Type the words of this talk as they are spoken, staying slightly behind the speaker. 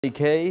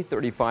K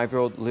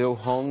 35-year-old Liu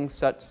Hong,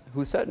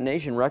 who set a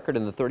nation record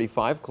in the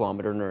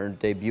 35-kilometer in her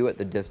debut at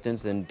the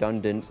distance in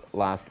Dudince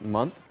last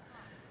month,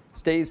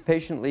 stays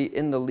patiently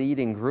in the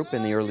leading group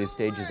in the early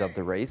stages of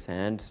the race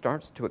and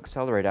starts to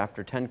accelerate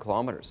after 10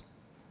 kilometers.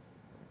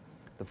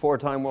 The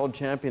four-time world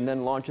champion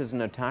then launches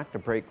an attack to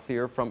break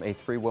clear from a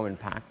three-woman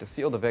pack to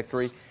seal the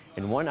victory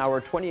in 1 hour,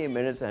 28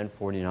 minutes and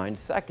 49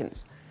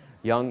 seconds.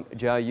 Young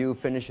Jiayu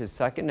finishes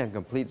second and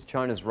completes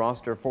China's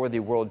roster for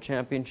the World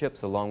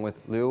Championships along with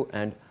Liu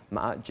and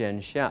Ma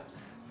Jianxia.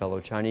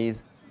 Fellow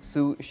Chinese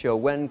Su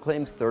Xiuwen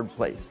claims third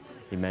place.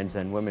 The men's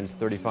and women's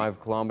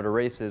 35-kilometer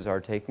races are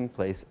taking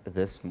place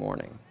this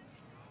morning.